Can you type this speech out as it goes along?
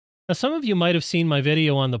Now, some of you might have seen my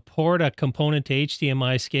video on the port a component to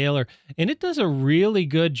HDMI Scaler, and it does a really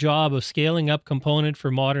good job of scaling up component for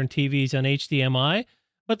modern TVs on HDMI.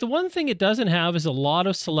 But the one thing it doesn't have is a lot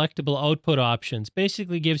of selectable output options.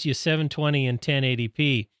 Basically gives you 720 and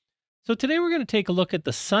 1080p. So today we're going to take a look at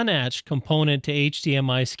the Sunnatch component to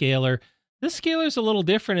HDMI Scaler. This scaler is a little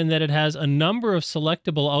different in that it has a number of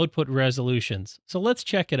selectable output resolutions. So let's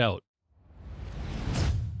check it out.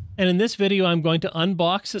 And in this video, I'm going to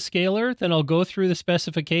unbox the scaler, then I'll go through the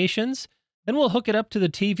specifications, then we'll hook it up to the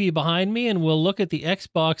TV behind me and we'll look at the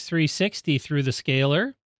Xbox 360 through the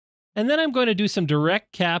scaler. And then I'm going to do some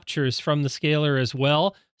direct captures from the scaler as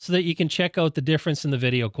well, so that you can check out the difference in the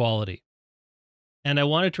video quality. And I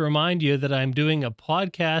wanted to remind you that I'm doing a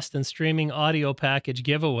podcast and streaming audio package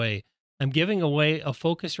giveaway. I'm giving away a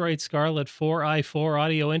Focusrite Scarlett 4i4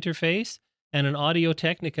 audio interface and an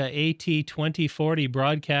Audio-Technica AT2040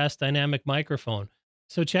 broadcast dynamic microphone.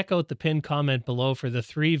 So check out the pinned comment below for the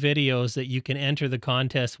 3 videos that you can enter the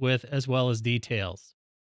contest with, as well as details.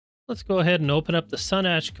 Let's go ahead and open up the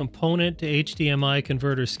Sunnatch component to HDMI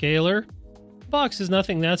converter scaler. The box is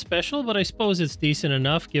nothing that special, but I suppose it's decent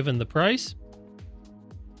enough given the price.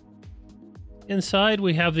 Inside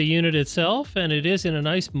we have the unit itself, and it is in a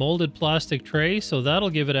nice molded plastic tray, so that'll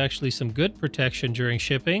give it actually some good protection during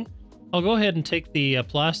shipping. I'll go ahead and take the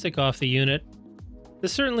plastic off the unit.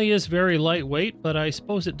 This certainly is very lightweight, but I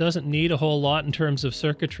suppose it doesn't need a whole lot in terms of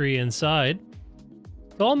circuitry inside.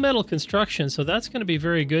 It's all metal construction, so that's going to be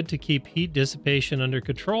very good to keep heat dissipation under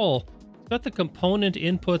control. It's got the component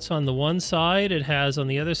inputs on the one side. It has on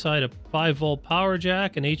the other side a 5-volt power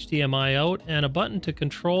jack, an HDMI out, and a button to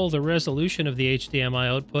control the resolution of the HDMI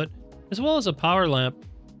output, as well as a power lamp.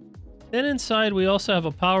 Then inside we also have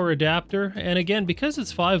a power adapter, and again, because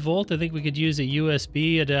it's 5 volt, I think we could use a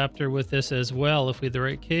USB adapter with this as well if we had the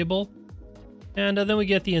right cable. And then we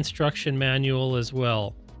get the instruction manual as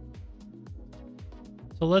well.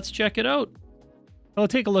 So let's check it out. I'll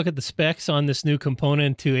take a look at the specs on this new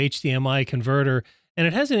component to HDMI converter, and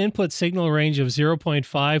it has an input signal range of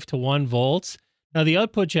 0.5 to 1 volts. Now the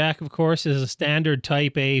output jack, of course, is a standard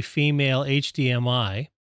Type A female HDMI.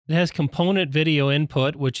 It has component video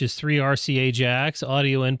input, which is 3 RCA jacks,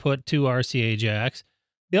 audio input, 2 RCA jacks.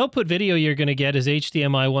 The output video you're going to get is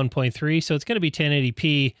HDMI 1.3, so it's going to be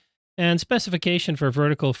 1080p, and specification for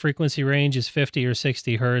vertical frequency range is 50 or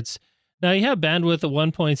 60 hertz. Now you have bandwidth of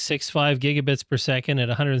 1.65 gigabits per second at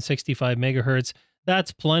 165 megahertz.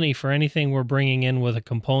 That's plenty for anything we're bringing in with a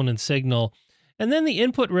component signal. And then the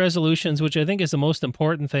input resolutions, which I think is the most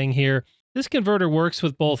important thing here. This converter works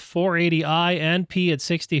with both 480i and P at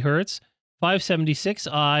 60 Hz,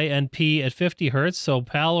 576i and P at 50 Hz, so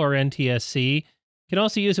PAL or NTSC. You can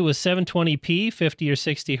also use it with 720p, 50 or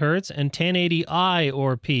 60 Hz, and 1080i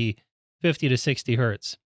or P, 50 to 60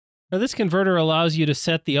 Hz. Now this converter allows you to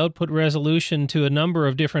set the output resolution to a number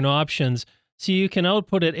of different options, so you can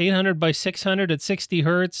output at 800 by 600 at 60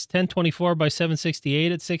 Hz, 1024 by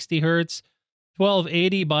 768 at 60 Hz,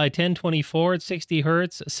 1280 by 1024 at 60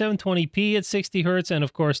 Hz, 720p at 60 Hz, and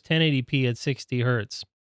of course 1080p at 60 Hz.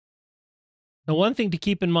 Now one thing to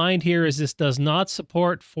keep in mind here is this does not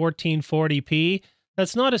support 1440p.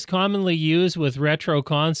 That's not as commonly used with retro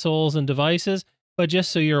consoles and devices, but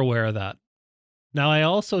just so you're aware of that. Now I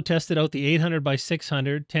also tested out the 800 by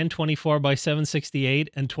 600, 1024 by 768,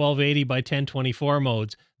 and 1280 by 1024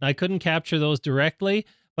 modes. Now I couldn't capture those directly,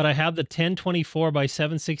 but I have the 1024 by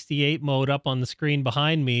 768 mode up on the screen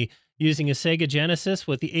behind me using a Sega Genesis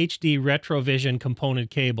with the HD Retrovision component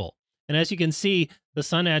cable. And as you can see, the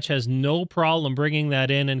Sunnatch has no problem bringing that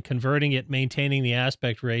in and converting it, maintaining the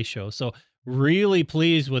aspect ratio. So really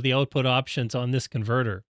pleased with the output options on this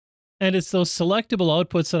converter. And it's those selectable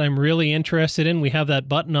outputs that I'm really interested in. We have that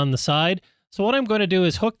button on the side. So what I'm going to do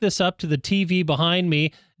is hook this up to the TV behind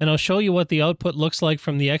me, and I'll show you what the output looks like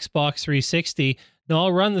from the Xbox 360. Now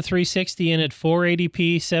I'll run the 360 in at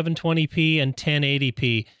 480p, 720p, and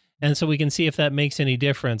 1080p, and so we can see if that makes any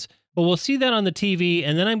difference. But we'll see that on the TV,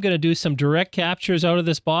 and then I'm going to do some direct captures out of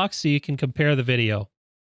this box so you can compare the video.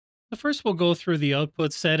 So first we'll go through the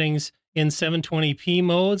output settings in 720p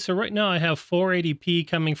mode. So right now I have 480p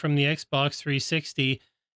coming from the Xbox 360,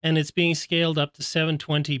 and it's being scaled up to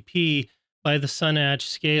 720p by the Sunnatch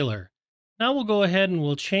scaler. Now we'll go ahead and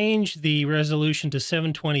we'll change the resolution to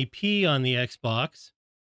 720p on the Xbox.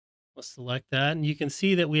 We'll select that, and you can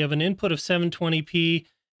see that we have an input of 720p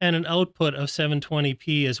and an output of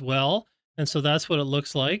 720p as well. And so that's what it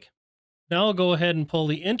looks like. Now I'll go ahead and pull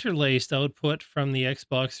the interlaced output from the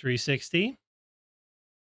Xbox 360.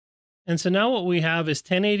 And so now what we have is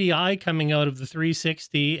 1080i coming out of the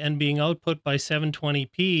 360 and being output by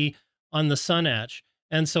 720p on the Sunnatch.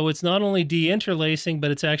 And so it's not only deinterlacing,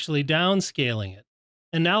 but it's actually downscaling it.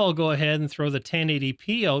 And now I'll go ahead and throw the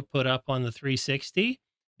 1080p output up on the 360.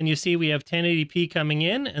 And you see we have 1080p coming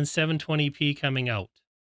in and 720p coming out.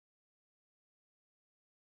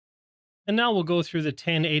 And now we'll go through the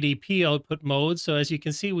 1080p output mode. So as you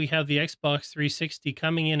can see, we have the Xbox 360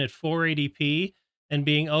 coming in at 480p and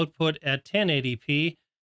being output at 1080p.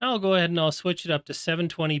 Now I'll go ahead and I'll switch it up to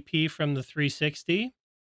 720p from the 360.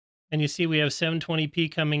 And you see we have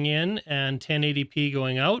 720p coming in and 1080p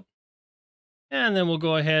going out. And then we'll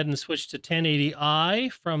go ahead and switch to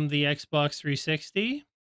 1080i from the Xbox 360.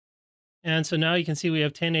 And so now you can see we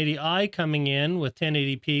have 1080i coming in with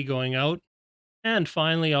 1080p going out. And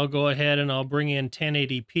finally, I'll go ahead and I'll bring in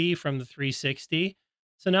 1080p from the 360.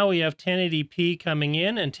 So now we have 1080p coming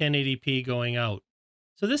in and 1080p going out.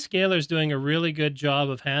 So this scaler is doing a really good job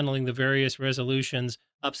of handling the various resolutions,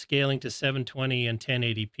 upscaling to 720 and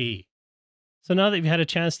 1080p. So now that you've had a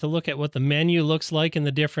chance to look at what the menu looks like in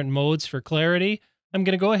the different modes for clarity, I'm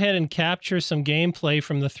going to go ahead and capture some gameplay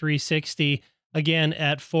from the 360, again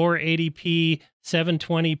at 480p,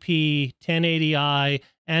 720p, 1080i,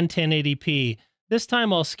 and 1080p. This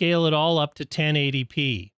time I'll scale it all up to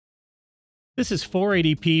 1080p. This is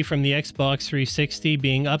 480p from the Xbox 360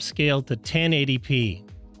 being upscaled to 1080p.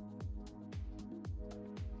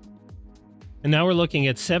 And now we're looking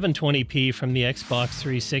at 720p from the Xbox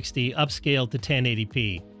 360 upscaled to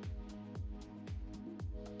 1080p.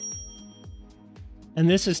 And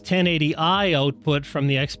this is 1080i output from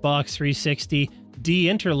the Xbox 360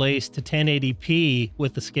 deinterlaced to 1080p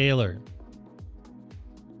with the scaler.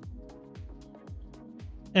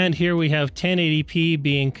 And here we have 1080p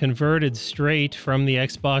being converted straight from the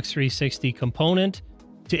Xbox 360 component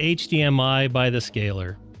to HDMI by the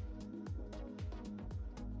scaler.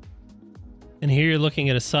 And here you're looking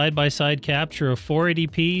at a side-by-side capture of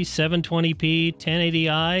 480p, 720p,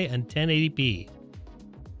 1080i, and 1080p.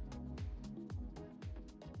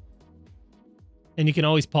 And you can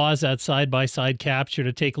always pause that side-by-side capture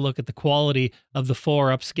to take a look at the quality of the 4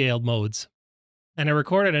 upscaled modes. And I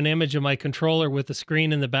recorded an image of my controller with the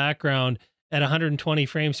screen in the background at 120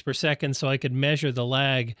 frames per second so I could measure the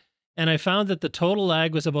lag. And I found that the total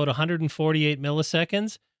lag was about 148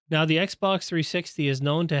 milliseconds. Now, the Xbox 360 is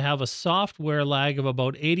known to have a software lag of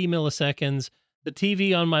about 80 milliseconds. The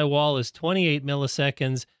TV on my wall is 28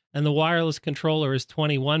 milliseconds, and the wireless controller is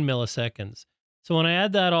 21 milliseconds. So when I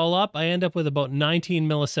add that all up, I end up with about 19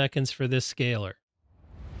 milliseconds for this scaler.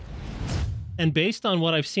 And based on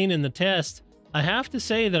what I've seen in the test, I have to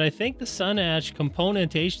say that I think the Sunnatch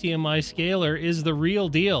Component HDMI Scaler is the real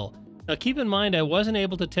deal. Now keep in mind I wasn't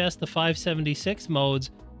able to test the 576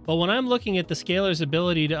 modes, but when I'm looking at the scaler's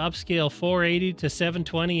ability to upscale 480 to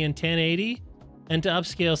 720 and 1080, and to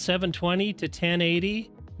upscale 720 to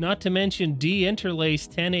 1080, not to mention deinterlace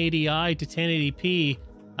 1080i to 1080p,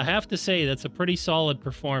 I have to say that's a pretty solid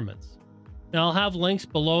performance. Now I'll have links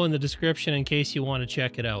below in the description in case you want to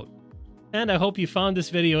check it out. And I hope you found this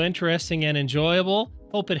video interesting and enjoyable.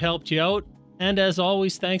 Hope it helped you out. And as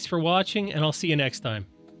always, thanks for watching, and I'll see you next time.